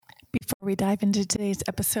Before we dive into today's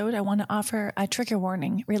episode, I want to offer a trigger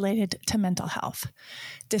warning related to mental health.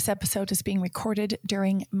 This episode is being recorded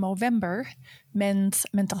during Movember, Men's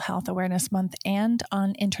Mental Health Awareness Month, and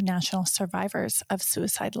on International Survivors of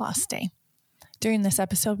Suicide Loss Day. During this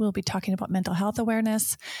episode, we'll be talking about mental health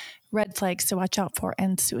awareness, red flags to watch out for,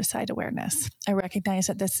 and suicide awareness. I recognize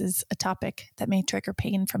that this is a topic that may trigger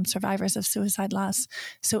pain from survivors of suicide loss,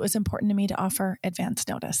 so it was important to me to offer advance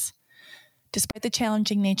notice. Despite the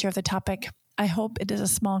challenging nature of the topic, I hope it is a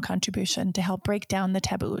small contribution to help break down the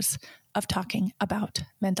taboos of talking about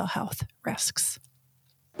mental health risks.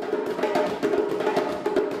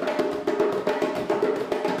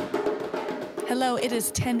 Hello, it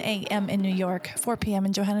is 10 a.m. in New York, 4 p.m.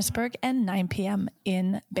 in Johannesburg, and 9 p.m.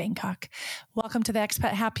 in Bangkok. Welcome to the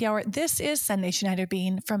Expat Happy Hour. This is Sunday Schneider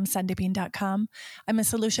Bean from SundayBean.com. I'm a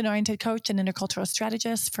solution-oriented coach and intercultural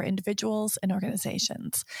strategist for individuals and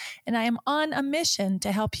organizations. And I am on a mission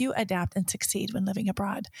to help you adapt and succeed when living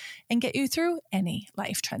abroad and get you through any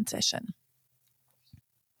life transition.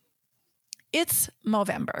 It's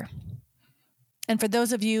Movember. And for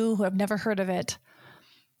those of you who have never heard of it,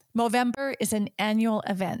 Movember is an annual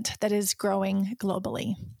event that is growing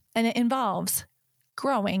globally, and it involves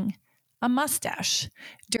growing a mustache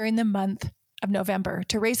during the month of November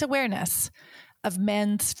to raise awareness of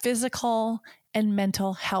men's physical and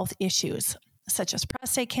mental health issues, such as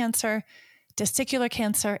prostate cancer, testicular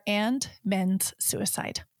cancer, and men's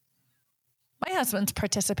suicide. My husband's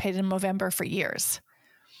participated in Movember for years.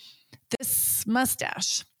 This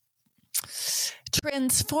mustache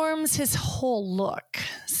transforms his whole look.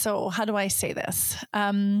 So how do I say this?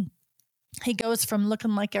 He goes from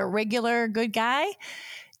looking like a regular good guy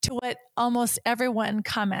to what almost everyone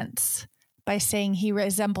comments by saying he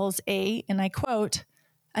resembles and I quote,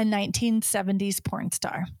 a 1970s porn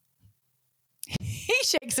star. He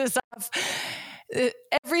shakes this off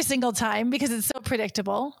every single time because it's so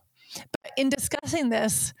predictable. But in discussing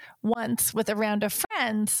this once with a round of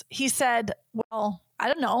friends, he said, well, I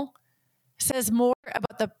don't know. Says more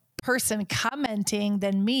about the person commenting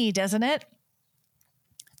than me, doesn't it?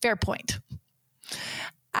 Fair point.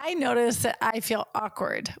 I notice that I feel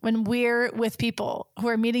awkward when we're with people who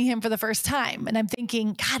are meeting him for the first time. And I'm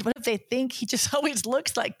thinking, God, what if they think he just always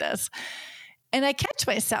looks like this? And I catch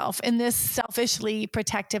myself in this selfishly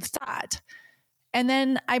protective thought. And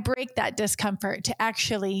then I break that discomfort to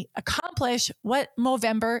actually accomplish what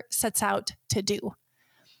Movember sets out to do.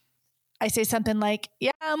 I say something like,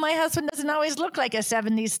 yeah, my husband doesn't always look like a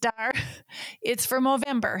 70s star. It's for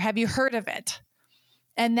Movember. Have you heard of it?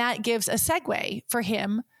 And that gives a segue for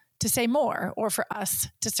him to say more or for us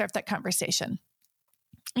to start that conversation.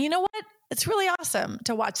 You know what? It's really awesome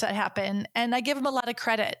to watch that happen. And I give him a lot of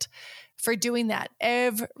credit for doing that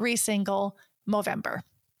every single Movember.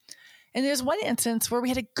 And there's one instance where we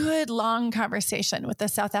had a good long conversation with a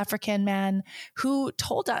South African man who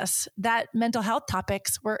told us that mental health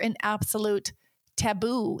topics were an absolute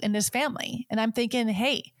taboo in his family. And I'm thinking,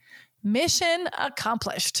 hey, mission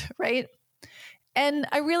accomplished, right? And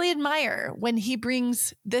I really admire when he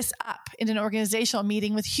brings this up in an organizational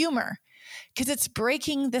meeting with humor, because it's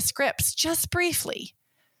breaking the scripts just briefly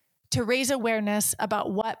to raise awareness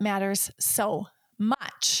about what matters so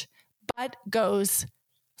much, but goes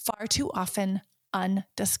far too often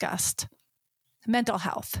undiscussed. Mental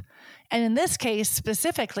health. And in this case,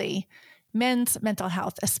 specifically, men's mental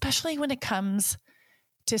health, especially when it comes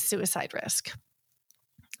to suicide risk.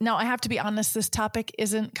 Now, I have to be honest, this topic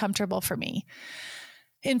isn't comfortable for me.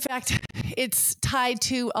 In fact, it's tied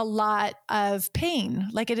to a lot of pain,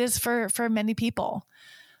 like it is for many people.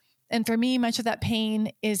 And for me, much of that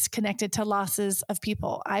pain is connected to losses of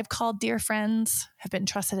people I've called dear friends, have been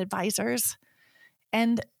trusted advisors,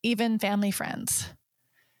 and even family friends.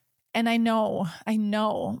 And I know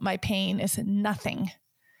my pain is nothing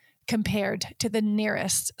compared to the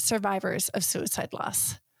nearest survivors of suicide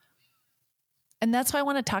loss. And that's why I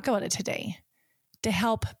want to talk about it today, to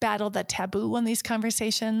help battle the taboo on these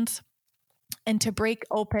conversations and to break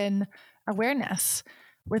open awareness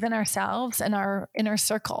within ourselves and our inner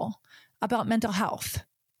circle about mental health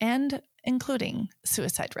and including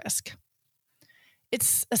suicide risk.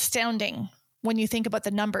 It's astounding when you think about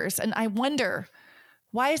the numbers. And I wonder,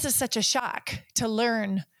 why is this such a shock to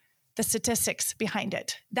learn the statistics behind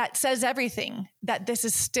it? That says everything, that this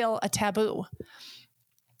is still a taboo.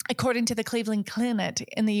 According to the Cleveland Clinic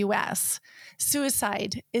in the U.S.,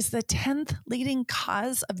 suicide is the 10th leading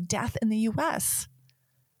cause of death in the U.S.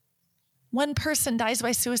 One person dies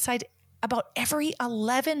by suicide about every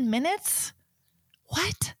 11 minutes?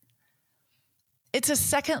 What? It's a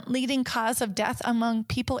second leading cause of death among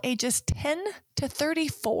people ages 10 to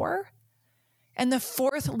 34. and the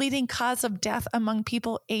fourth leading cause of death among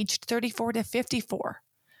people aged 34 to 54,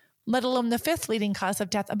 let alone the fifth leading cause of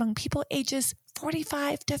death among people ages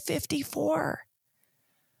 45 to 54.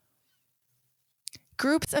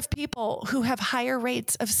 Groups of people who have higher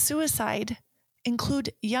rates of suicide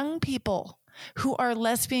include young people who are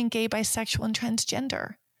lesbian, gay, bisexual, and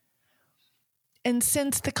transgender. And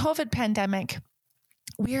since the COVID pandemic,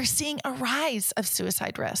 we are seeing a rise of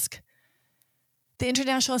suicide risk. The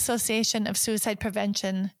International Association of Suicide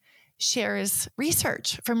Prevention shares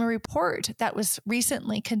research from a report that was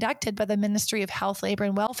recently conducted by the Ministry of Health, Labor,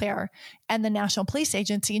 and Welfare and the National Police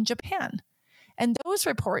Agency in Japan. And those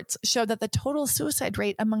reports show that the total suicide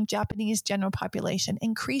rate among Japanese general population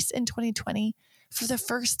increased in 2020 for the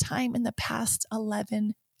first time in the past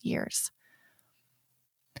 11 years.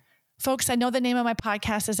 Folks, I know the name of my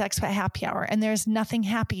podcast is Expat Happy Hour, and there's nothing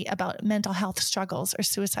happy about mental health struggles or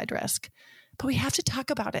suicide risk, but we have to talk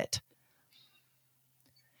about it.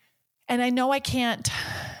 And I know I can't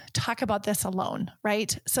talk about this alone,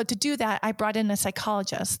 right? So to do that, I brought in a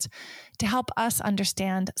psychologist to help us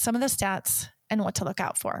understand some of the stats and what to look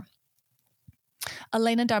out for.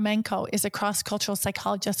 Elena Darmenko is a cross-cultural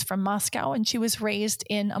psychologist from Moscow, and she was raised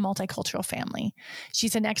in a multicultural family.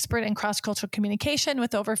 She's an expert in cross-cultural communication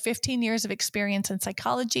with over 15 years of experience in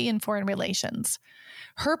psychology and foreign relations.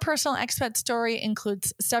 Her personal expat story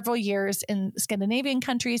includes several years in Scandinavian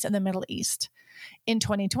countries and the Middle East. In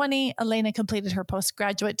 2020, Elena completed her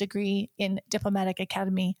postgraduate degree in Diplomatic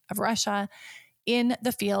Academy of Russia in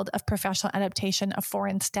the field of professional adaptation of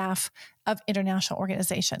foreign staff of international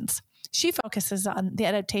organizations. She focuses on the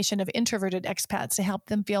adaptation of introverted expats to help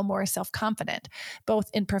them feel more self-confident, both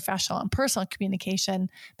in professional and personal communication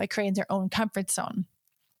by creating their own comfort zone.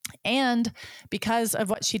 And because of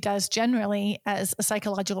what she does generally as a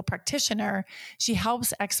psychological practitioner, she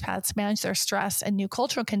helps expats manage their stress and new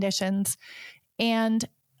cultural conditions and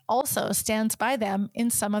also stands by them in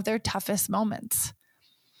some of their toughest moments.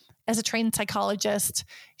 As a trained psychologist,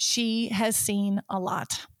 she has seen a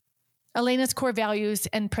lot. Elena's core values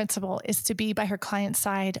and principle is to be by her client's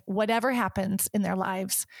side, whatever happens in their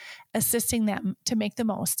lives, assisting them to make the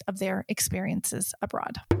most of their experiences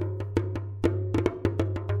abroad.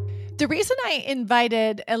 The reason I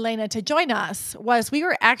invited Elena to join us was we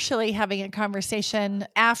were actually having a conversation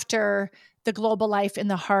after the Global Life in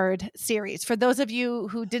the Hard series. For those of you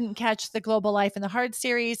who didn't catch the Global Life in the Hard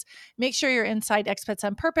series, make sure you're inside Expats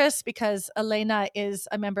on Purpose, because Elena is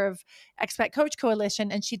a member of Expat Coach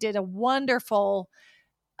Coalition, and she did a wonderful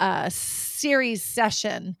series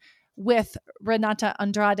session with Renata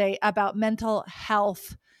Andrade about mental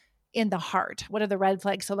health in the heart. What are the red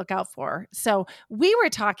flags to look out for? So we were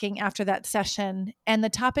talking after that session, and the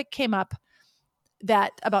topic came up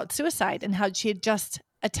that about suicide and how she had just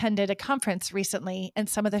attended a conference recently and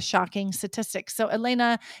some of the shocking statistics. So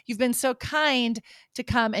Elena, you've been so kind to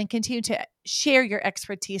come and continue to share your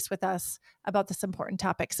expertise with us about this important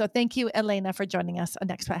topic. So thank you, Elena, for joining us on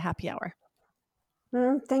Expat Happy Hour.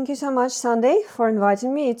 Thank you so much, Sandy, for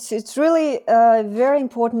inviting me. It's really a very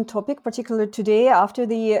important topic, particularly today after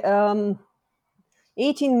the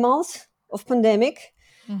 18 months of pandemic.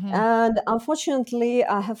 Mm-hmm. And unfortunately,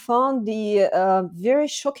 I have found the very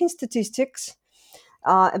shocking statistics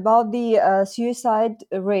about the suicide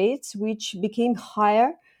rates, which became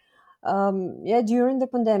higher during the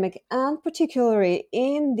pandemic, and particularly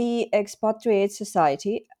in the expatriate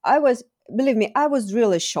society. Believe me, I was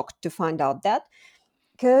really shocked to find out that,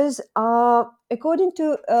 because according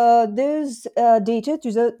to those data,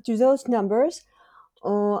 to those numbers,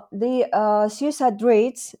 the suicide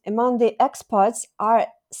rates among the expats are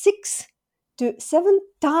 6 to 7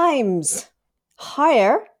 times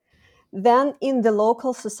higher than in the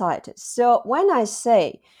local societies. So when I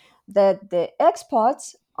say that the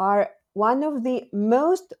expats are one of the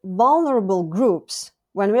most vulnerable groups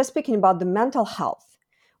when we're speaking about the mental health,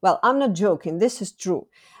 well, I'm not joking, this is true.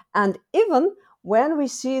 And even when we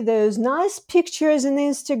see those nice pictures in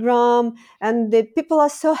Instagram and the people are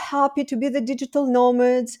so happy to be the digital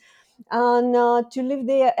nomads and to live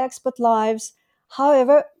their expat lives,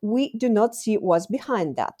 however, we do not see what's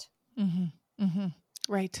behind that. Mm-hmm. Mm-hmm.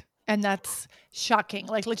 Right. And that's shocking.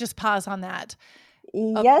 Like, let's just pause on that.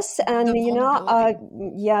 Yes. And,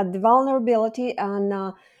 the vulnerability.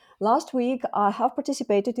 And last week, I have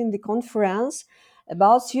participated in the conference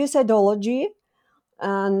about suicidology,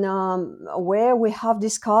 and where we have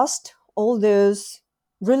discussed all those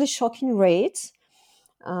really shocking rates.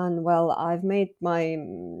 And, well, I've made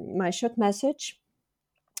my short message,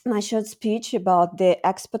 my short speech about the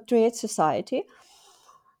expatriate society.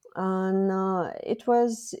 And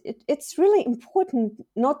it's really important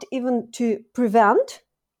not even to prevent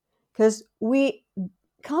because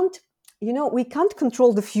can't, we can't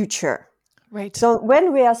control the future. Right. So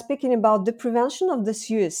when we are speaking about the prevention of the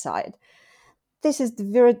suicide, this is the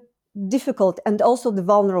very difficult and also the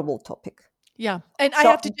vulnerable topic. Yeah. And I So,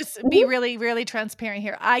 have to just be really, really transparent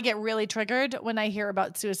here. I get really triggered when I hear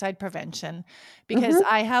about suicide prevention because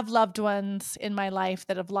I have loved ones in my life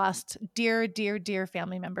that have lost dear, dear, dear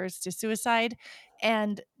family members to suicide,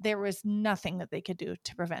 and there was nothing that they could do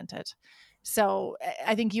to prevent it. So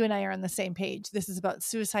I think you and I are on the same page. This is about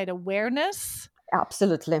suicide awareness.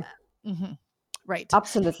 absolutely. Mhm. Right.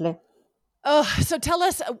 Absolutely. Oh, so tell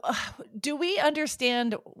us, do we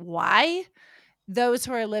understand why those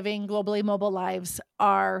who are living globally mobile lives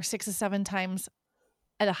are 6 to 7 times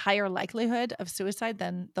at a higher likelihood of suicide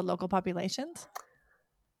than the local populations?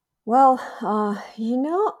 Well,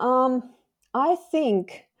 I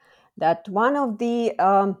think that one of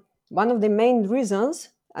the main reasons,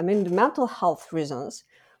 I mean, the mental health reasons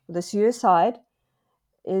for the suicide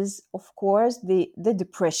is, of course, the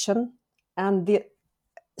depression, and the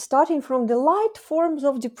starting from the light forms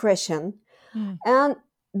of depression, Mm, and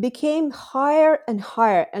became higher and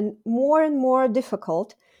higher and more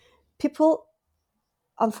difficult. People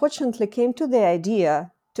unfortunately came to the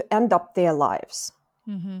idea to end up their lives.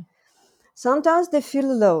 mhm, Sometimes they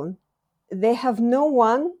feel alone. They have no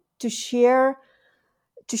one to share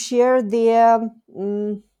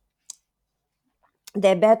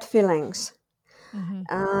their bad feelings. mhm,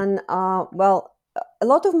 And well, a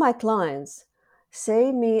lot of my clients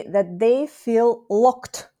say me that they feel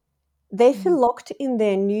locked. They feel mhm, locked in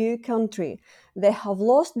their new country. They have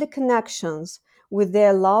lost the connections with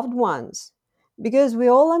their loved ones, because we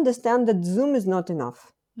all understand that Zoom is not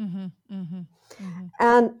enough. mhm, mhm, mhm,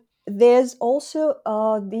 And there's also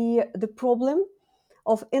the problem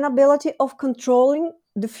of inability of controlling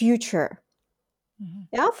the future. mhm,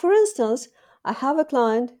 Yeah, for instance, I have a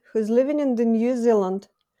client who's living in the New Zealand,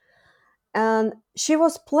 and she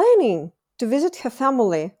was planning to visit her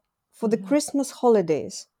family for the mhm, Christmas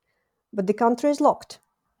holidays, but the country is locked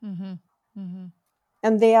mhm, mhm,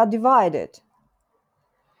 and they are divided.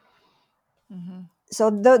 mhm. So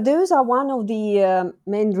those are one of the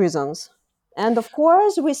main reasons. And of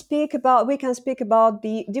course, we can speak about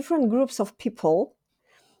the different groups of people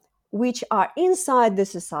which are inside the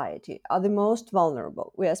society are the most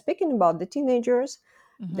vulnerable. We are speaking about the teenagers,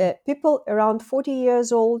 Mhm, the people around 40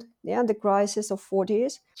 years old, yeah, the crisis of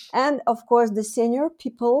 40s, and of course the senior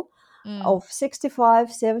people mm, of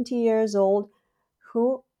 65, 70 years old,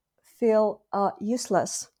 who feel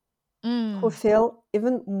useless, who mm. feel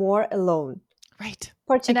even more alone, Right.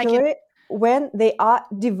 And I can particularly when they are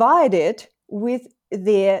divided with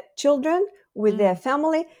their children, with their mm,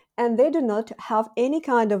 family, and they do not have any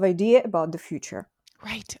kind of idea about the future.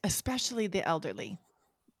 right, especially the elderly.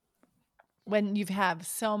 When you have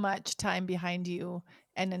so much time behind you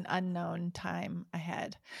and an unknown time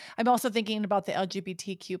ahead. I'm also thinking about the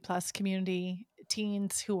LGBTQ plus community,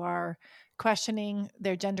 teens who are questioning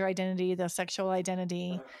their gender identity, their sexual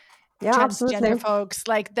identity, Yeah, transgender absolutely. folks,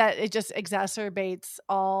 like that. It just exacerbates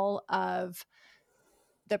all of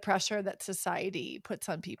the pressure that society puts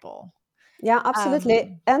on people. Yeah,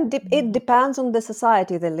 absolutely. And it Mhm. depends on the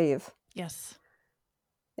society they live. Yes.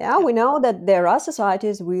 Yeah, Yep. we know that there are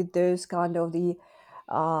societies with those kind of the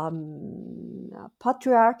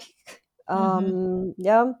patriarchic, Hmm.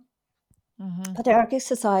 yeah, Hmm. patriarchic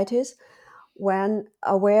societies when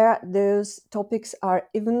where those topics are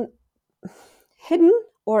even hidden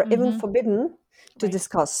or even Hmm. forbidden to Right.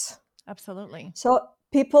 discuss. Absolutely. So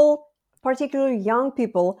people, particularly young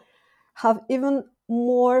people, have even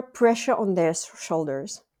more pressure on their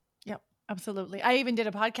shoulders. Yep, absolutely. I even did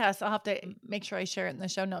a podcast. I'll have to make sure I share it in the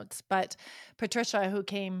show notes. But Patricia, who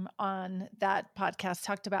came on that podcast,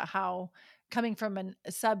 talked about how coming from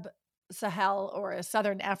a sub-Sahel or a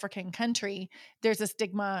Southern African country, there's a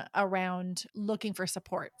stigma around looking for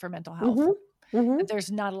support for mental health. Hmm. Hmm. That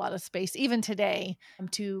there's not a lot of space, even today,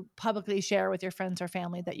 to publicly share with your friends or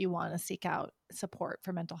family that you want to seek out support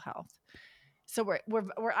for mental health. So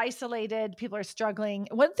we're isolated. People are struggling.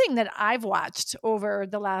 One thing that I've watched over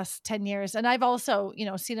the last 10 years, and I've also,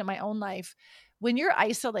 seen it in my own life, when you're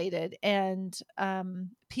isolated and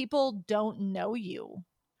people don't know you,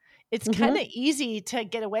 it's kind of Hmm. easy to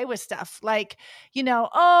get away with stuff like,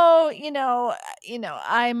 oh,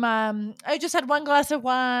 I just had one glass of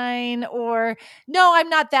wine, or no, I'm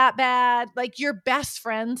not that bad. Like your best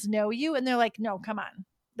friends know you and they're like, no, come on.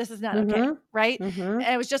 This is not okay. Hmm. Right. Hmm.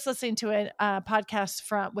 And I was just listening to a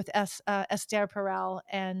podcast with Esther Perel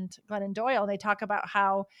and Glennon Doyle. And they talk about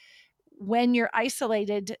how when you're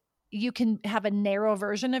isolated, you can have a narrow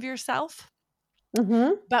version of yourself.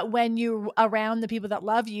 Mm-hmm. But when you're around the people that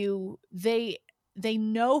love you, they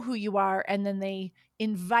know who you are, and then they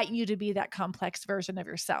invite you to be that complex version of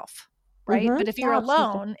yourself, right? Mm-hmm. But if you're Yeah, absolutely.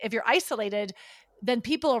 alone, if you're isolated, then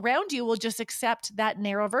people around you will just accept that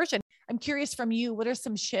narrow version. I'm curious from you, what are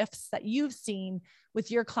some shifts that you've seen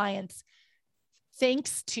with your clients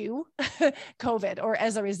thanks to COVID or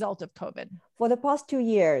as a result of COVID? For the past 2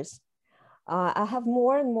 years, I have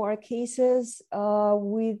more and more cases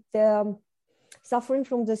with suffering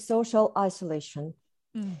from the social isolation.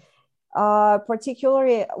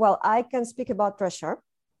 Particularly, well, I can speak about pressure,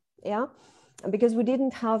 yeah, because we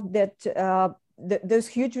didn't have that those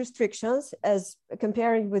huge restrictions as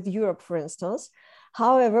comparing with Europe, for instance.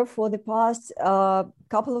 However, for the past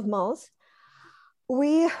couple of months,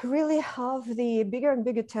 we really have the bigger and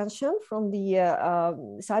bigger tension from the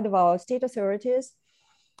side of our state authorities,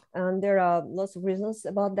 and there are lots of reasons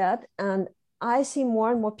about that. And I see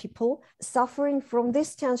more and more people suffering from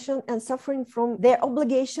this tension and suffering from their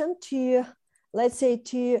obligation to, let's say,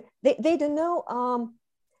 they don't know,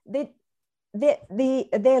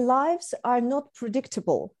 their lives are not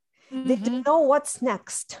predictable. Mm-hmm. They don't know what's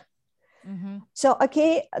next. Mm-hmm. So,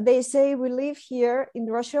 okay, they say we live here in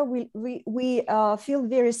Russia, we feel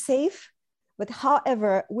very safe, but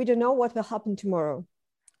however, we don't know what will happen tomorrow.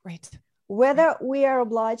 Right. Whether we are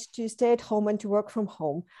obliged to stay at home and to work from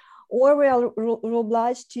home, or we are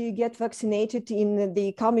obliged to get vaccinated in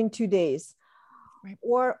the coming 2 days, right,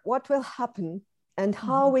 or what will happen and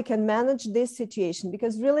how we can manage this situation,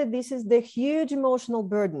 because really this is the huge emotional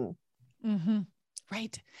burden. Mm-hmm.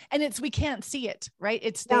 Right. And we can't see it, right?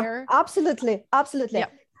 It's there. Absolutely. Yeah.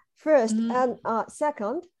 First, and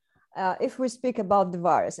second, if we speak about the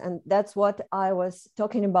virus, and that's what I was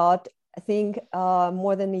talking about, I think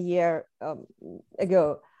more than a year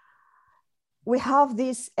ago, we have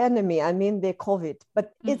this enemy, I mean the COVID,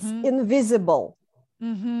 but it's invisible.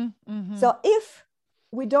 So if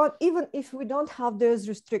we don't have those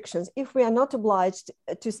restrictions, if we are not obliged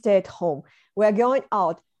to stay at home, we are going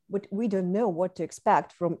out, but we don't know what to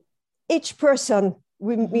expect from each person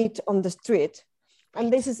we meet on the street.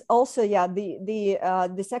 And this is also,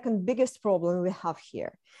 the second biggest problem we have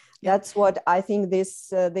here. Yeah. That's what I think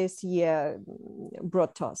this year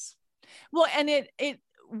brought to us. Well, and it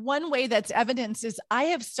one way that's evidence is I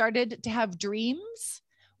have started to have dreams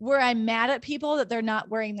where I'm mad at people that they're not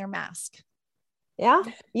wearing their mask. Yeah,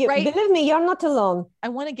 right? Believe me, you're not alone. I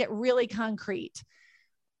want to get really concrete.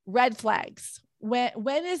 Red flags.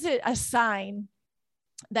 When is it a sign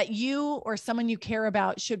that you or someone you care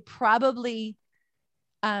about should probably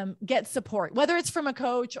get support, whether it's from a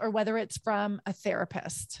coach or whether it's from a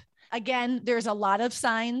therapist? Again, there's a lot of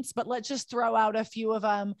signs, but let's just throw out a few of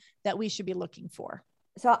them that we should be looking for.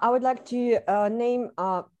 So I would like to name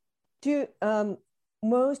two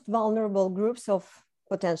most vulnerable groups of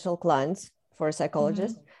potential clients for a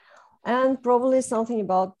psychologist, and probably something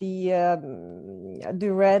about the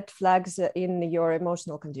red flags in your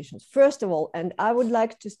emotional conditions. First of all, and I would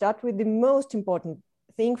like to start with the most important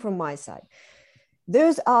thing from my side.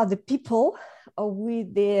 Those are the people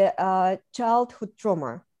with the childhood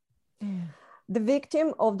trauma, the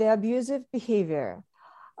victim of the abusive behavior,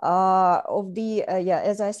 of the,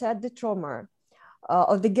 as I said, the trauma,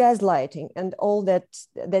 of the gaslighting and all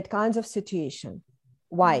that kinds of situation.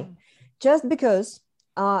 Why? Just because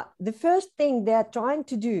the first thing they're trying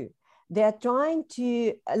to do, they're trying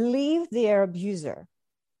to leave their abuser.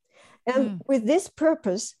 And with this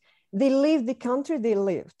purpose, they leave the country they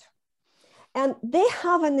lived. And they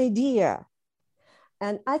have an idea.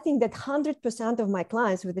 And I think that 100% of my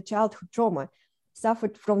clients with the childhood trauma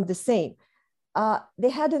suffered from the same. They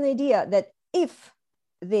had an idea that if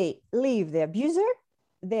they leave the abuser,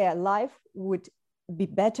 their life would be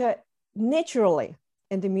better naturally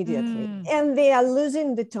and immediately. And they are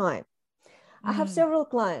losing the time. I have several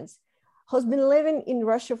clients who's been living in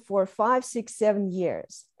Russia for 5, 6, 7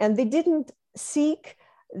 years, and they didn't seek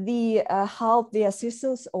the help, the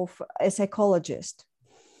assistance of a psychologist.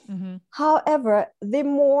 However, the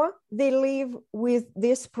more they live with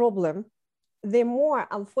this problem, the more,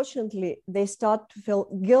 unfortunately, they start to feel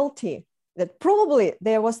guilty that probably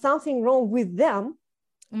there was something wrong with them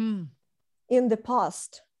in the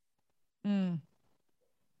past. And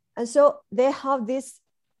so they have this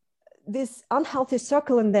unhealthy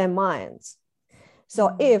circle in their minds.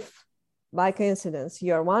 So if, by coincidence,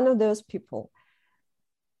 you're one of those people,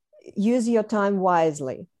 use your time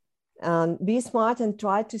wisely and be smart and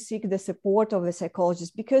try to seek the support of a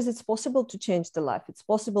psychologist, because it's possible to change the life. It's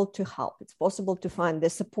possible to help. It's possible to find the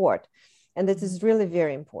support. And this is really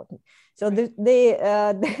very important. So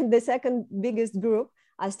the second biggest group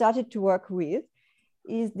I started to work with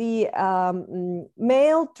is the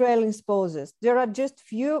male trailing spouses. There are just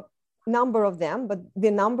few number of them, but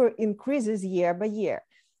the number increases year by year.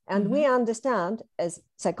 And we understand as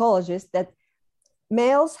psychologists that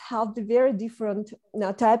males have the very different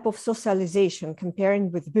type of socialization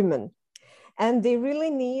comparing with women. And they really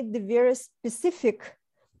need the very specific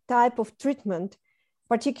type of treatment,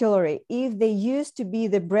 particularly if they used to be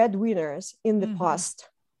the breadwinners in the past.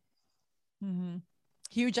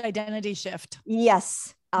 Huge identity shift.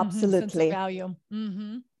 Yes, absolutely. Sense of value.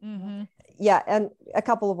 Yeah, and a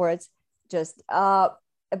couple of words just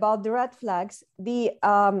about the red flags, the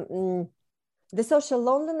social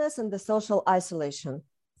loneliness and the social isolation.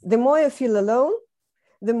 The more you feel alone,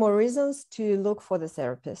 the more reasons to look for the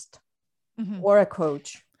therapist or a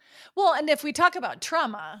coach. Well, and if we talk about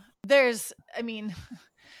trauma,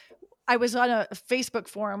 I was on a Facebook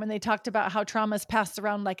forum and they talked about how trauma is passed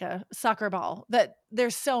around like a soccer ball, that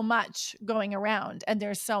there's so much going around and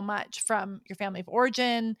there's so much from your family of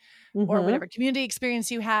origin or whatever community experience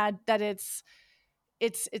you had, that it's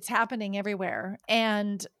happening everywhere.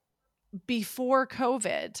 And before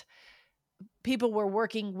COVID, people were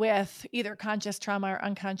working with either conscious trauma or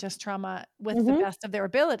unconscious trauma with the best of their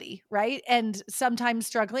ability, right? And sometimes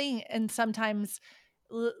struggling and sometimes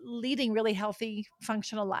leading really healthy,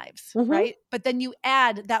 functional lives, right? But then you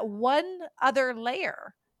add that one other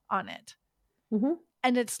layer on it.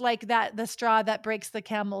 And it's like the straw that breaks the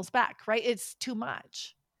camel's back, right? It's too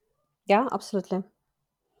much. Yeah, absolutely.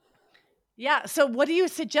 Yeah. So what do you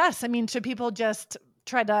suggest? I mean, should people just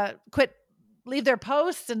try to leave their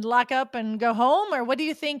posts and lock up and go home? Or what do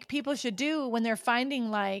you think people should do when they're finding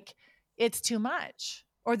like it's too much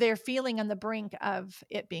or they're feeling on the brink of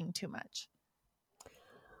it being too much?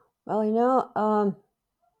 Well,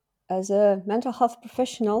 as a mental health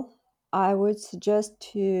professional, I would suggest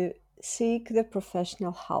to seek the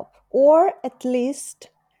professional help or at least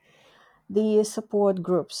the support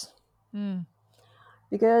groups.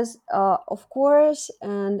 Because, of course,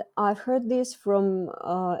 and I've heard this from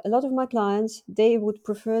a lot of my clients, they would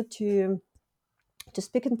prefer to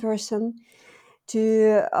speak in person,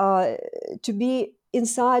 to be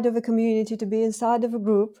inside of a community, to be inside of a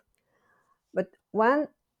group. But when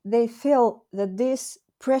they feel that this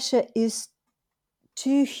pressure is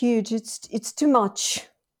too huge, it's too much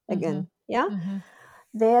again,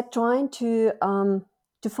 they are trying to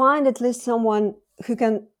find at least someone who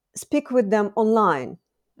can speak with them online.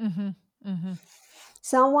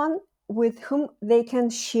 Someone with whom they can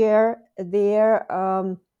share their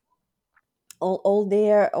all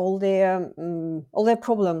their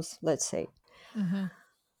problems, let's say.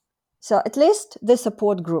 So at least the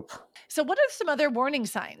support group. So what are some other warning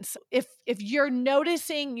signs? If you're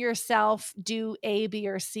noticing yourself do A, B,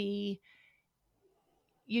 or C,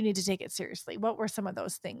 you need to take it seriously. What were some of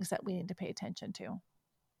those things that we need to pay attention to?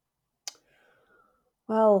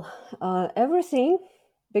 Well, everything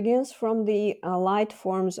begins from the light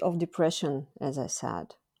forms of depression, as I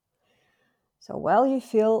said. So while you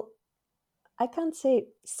feel, I can't say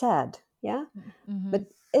sad, yeah, but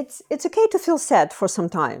it's okay to feel sad for some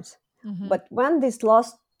times. But when this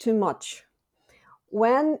lasts too much,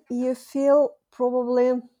 when you feel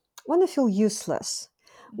useless,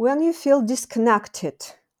 when you feel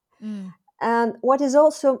disconnected, and what is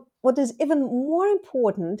even more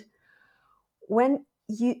important, when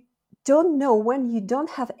you don't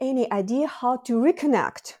have any idea how to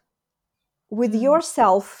reconnect with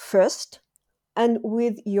yourself first and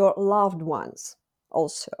with your loved ones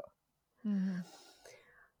also.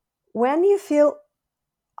 When you feel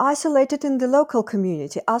isolated in the local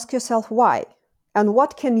community, ask yourself why and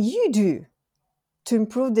what can you do to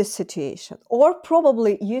improve this situation? Or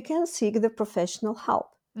probably you can seek the professional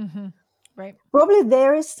help. Right. Probably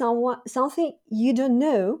there is something you don't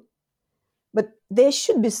know, but there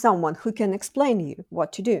should be someone who can explain you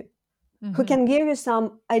what to do, who can give you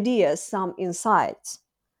some ideas, some insights.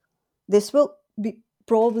 This will be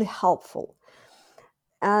probably helpful.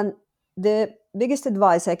 And the biggest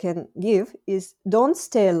advice I can give is don't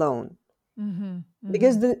stay alone.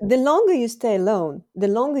 Because the longer you stay alone, the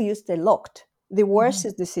longer you stay locked, the worse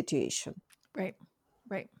is the situation. Right.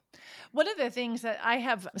 One of the things that I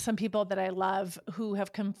have some people that I love who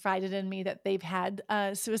have confided in me that they've had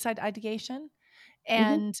suicide ideation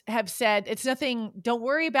and have said, it's nothing, don't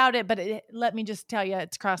worry about it, but let me just tell you,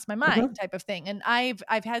 it's crossed my mind type of thing. And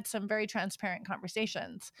I've had some very transparent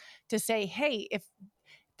conversations to say, hey, if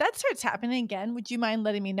that starts happening again, would you mind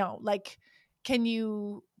letting me know? Like, can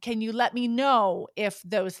you let me know if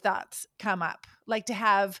those thoughts come up? Like to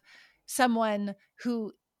have someone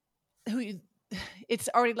who it's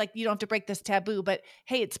already like, you don't have to break this taboo, but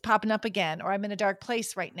hey, it's popping up again, or I'm in a dark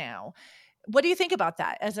place right now. What do you think about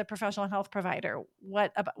that as a professional health provider?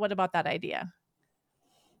 What about that idea?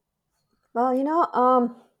 Well,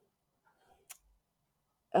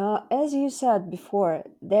 as you said before,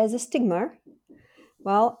 there's a stigma.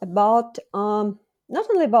 Well, about not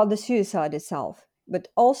only about the suicide itself, but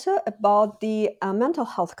also about the mental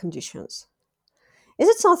health conditions. Is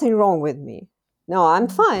it something wrong with me? No, I'm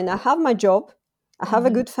fine. I have my job. I have a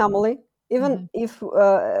good family, even if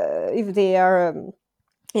they are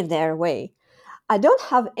if they're away. I don't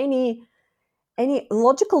have any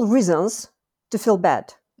logical reasons to feel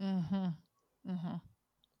bad.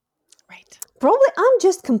 Right. Probably I'm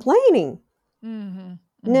just complaining.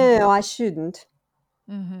 No, I shouldn't.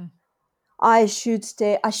 I should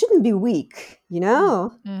stay. I shouldn't be weak.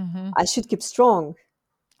 I should keep strong.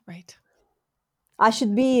 Right. I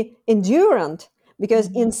should be endurant because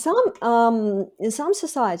in some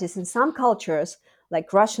societies, in some cultures,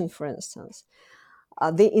 like Russian, for instance,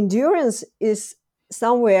 the endurance is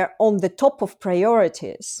somewhere on the top of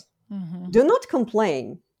priorities. Do not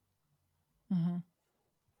complain.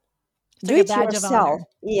 Do like a it badge of honor. yourself.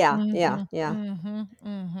 Yeah.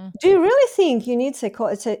 Do you really think you need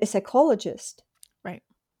a psychologist? Right.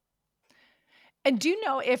 And do you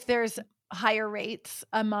know if there's higher rates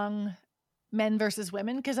among men versus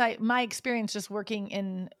women? Because my experience just working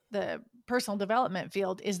in the personal development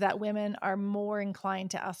field is that women are more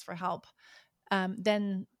inclined to ask for help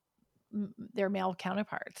than their male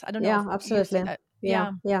counterparts. I don't know. Yeah, If you've absolutely. said that.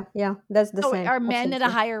 Yeah. That's the So same. are men at a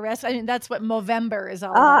Absolutely. higher risk? I mean, that's what Movember is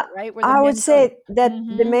all about, right? Where the I would men go. say that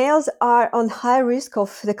the males are on high risk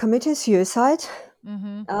of the committing suicide.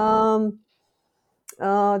 The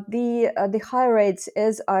high rates,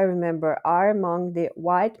 as I remember, are among the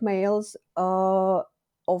white males of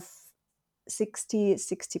 60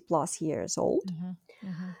 plus years old.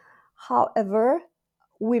 However,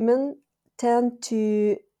 women tend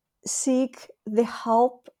to seek the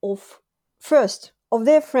help of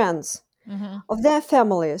their friends, of their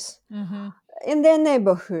families, in their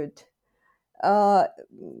neighborhood, at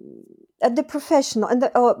the professional and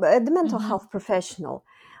at the mental health professional.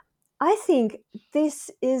 I think this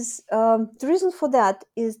is the reason for that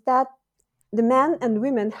is that the men and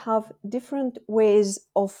women have different ways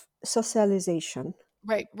of socialization.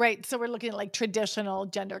 Right. So we're looking at like traditional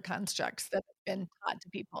gender constructs that have been taught to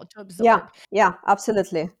people to Yeah, absorb.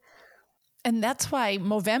 absolutely. And that's why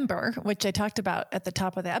Movember, which I talked about at the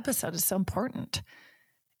top of the episode, is so important.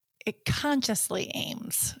 It consciously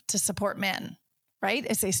aims to support men, right,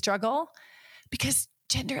 as they struggle, because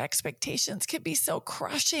gender expectations can be so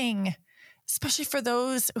crushing, especially for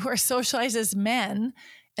those who are socialized as men.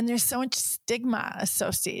 And there's so much stigma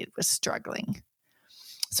associated with struggling.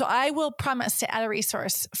 So I will promise to add a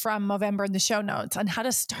resource from Movember in the show notes on how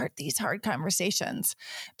to start these hard conversations.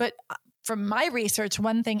 But from my research,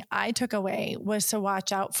 one thing I took away was to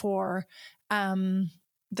watch out for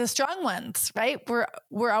the strong ones, right?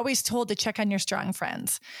 We're always told to check on your strong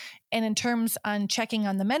friends. And in terms on checking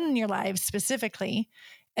on the men in your lives specifically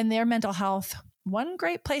and their mental health, one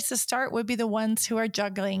great place to start would be the ones who are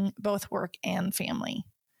juggling both work and family,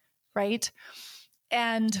 right?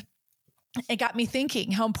 And it got me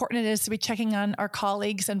thinking how important it is to be checking on our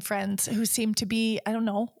colleagues and friends who seem to be, I don't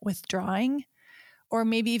know, withdrawing or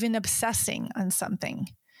maybe even obsessing on something.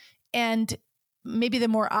 And maybe the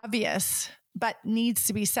more obvious, but needs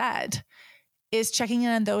to be said, is checking in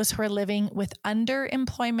on those who are living with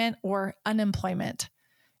underemployment or unemployment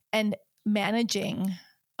and managing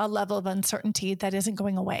a level of uncertainty that isn't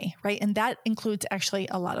going away, right? And that includes actually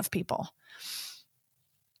a lot of people.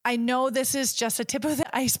 I know this is just a tip of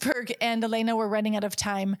the iceberg, and Elena, we're running out of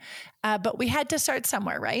time, but we had to start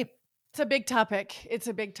somewhere, right? It's a big topic.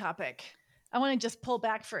 I want to just pull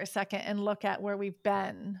back for a second and look at where we've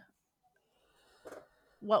been.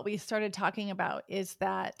 What we started talking about is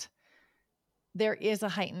that there is a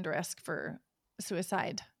heightened risk for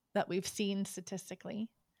suicide that we've seen statistically,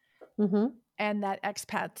 and that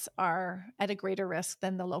expats are at a greater risk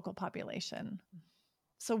than the local population.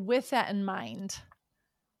 So with that in mind,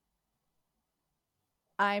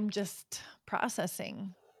 I'm just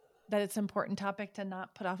processing that it's an important topic to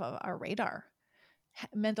not put off of our radar,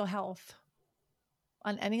 mental health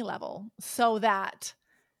on any level, so that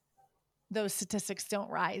those statistics don't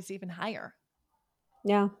rise even higher.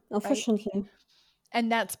 Yeah, unfortunately. Right?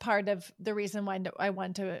 And that's part of the reason why I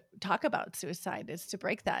want to talk about suicide, is to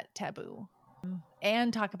break that taboo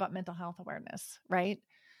and talk about mental health awareness, right?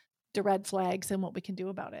 The red flags and what we can do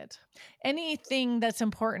about it. Anything that's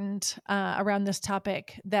important around this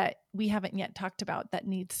topic that we haven't yet talked about that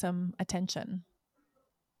needs some attention?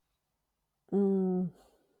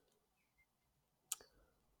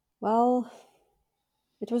 Well,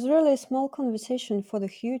 It was really a small conversation for the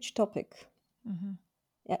huge topic. Mm-hmm.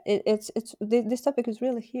 Yeah, this topic is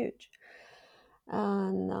really huge,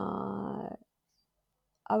 and I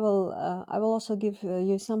will also give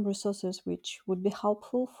you some resources which would be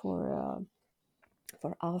helpful for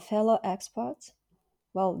our fellow experts.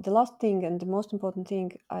 Well, the last thing and the most important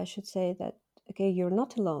thing I should say that okay, you're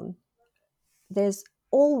not alone. There's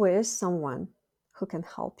always someone who can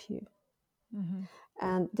help you. Mm-hmm.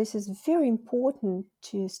 And this is very important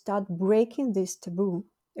to start breaking this taboo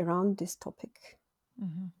around this topic.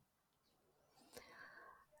 Mm-hmm.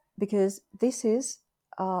 Because this is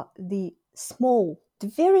the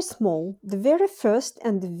very small, the very first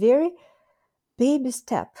and the very baby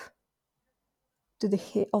step to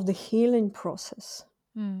of the healing process,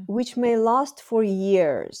 which may last for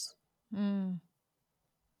years. And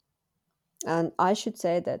I should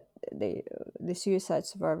say that the suicide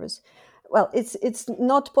survivors, well, it's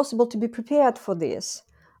not possible to be prepared for this,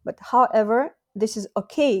 but however, this is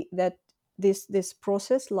okay that this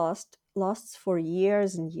process lasts for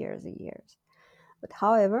years and years and years. But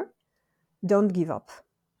however, don't give up.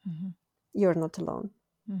 Mm-hmm. You're not alone.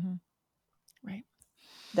 Mm-hmm. Right.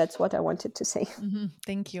 That's what I wanted to say. Mm-hmm.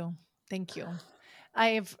 Thank you. Thank you. I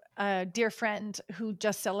have a dear friend who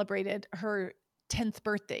just celebrated her 10th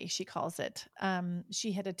birthday, she calls it.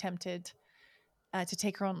 She had attempted to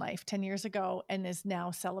take her own life 10 years ago and is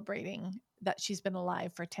now celebrating that she's been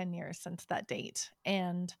alive for 10 years since that date.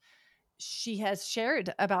 And she has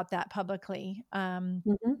shared about that publicly on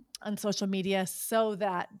social media so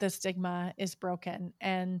that the stigma is broken.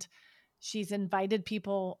 And she's invited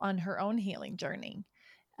people on her own healing journey.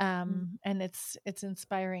 And it's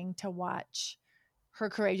inspiring to watch her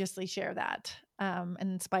courageously share that and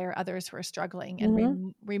inspire others who are struggling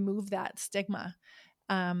and remove that stigma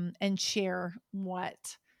and share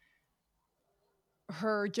what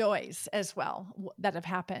her joys as well that have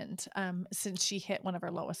happened since she hit one of her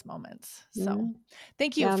lowest moments. So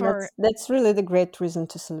thank you for that's really the great reason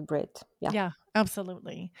to celebrate. Yeah,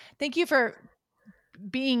 absolutely. Thank you for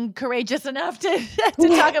being courageous enough to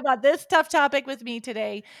talk about this tough topic with me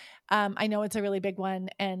today. I know it's a really big one,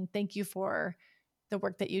 and thank you for the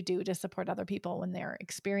work that you do to support other people when they're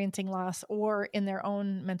experiencing loss or in their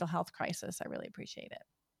own mental health crisis. I really appreciate it.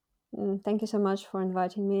 Thank you so much for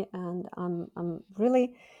inviting me, and I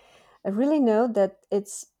really know that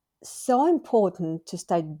it's so important to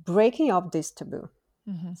start breaking up this taboo.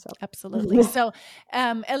 Mm-hmm. So. Absolutely. So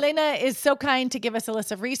Elena is so kind to give us a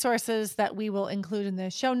list of resources that we will include in the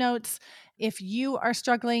show notes. If you are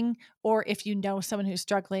struggling or if you know someone who's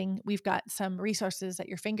struggling, we've got some resources at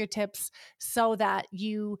your fingertips so that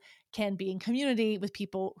you can be in community with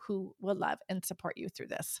people who will love and support you through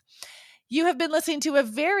this. You have been listening to a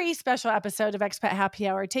very special episode of Expat Happy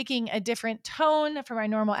Hour, taking a different tone from our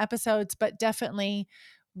normal episodes, but definitely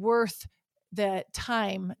worth the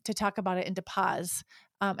time to talk about it and to pause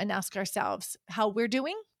and ask ourselves how we're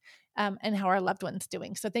doing and how our loved ones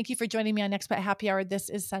doing. So thank you for joining me on Expat Happy Hour. This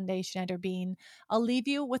is Sunday Schneider-Bean. I'll leave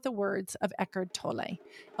you with the words of Eckhart Tolle.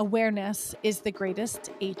 Awareness is the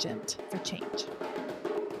greatest agent for change.